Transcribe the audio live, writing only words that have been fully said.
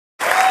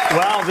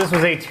Well, this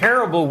was a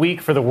terrible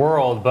week for the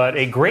world, but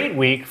a great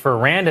week for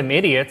random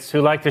idiots who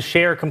like to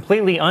share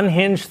completely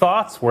unhinged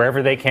thoughts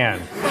wherever they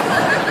can.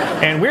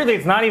 And weirdly,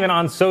 it's not even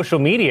on social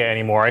media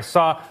anymore. I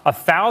saw a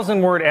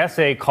 1,000-word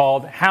essay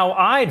called How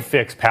I'd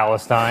Fix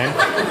Palestine,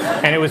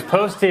 and it was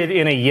posted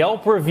in a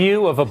Yelp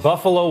review of a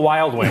Buffalo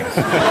Wild Wings.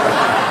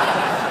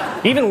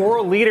 Even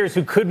world leaders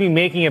who could be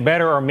making it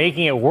better are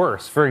making it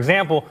worse. For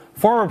example,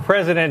 former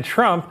President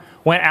Trump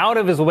went out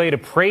of his way to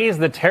praise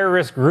the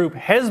terrorist group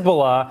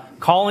Hezbollah,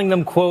 calling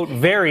them, quote,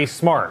 very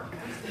smart.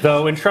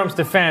 Though, in Trump's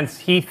defense,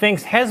 he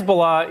thinks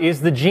Hezbollah is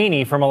the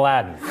genie from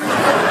Aladdin.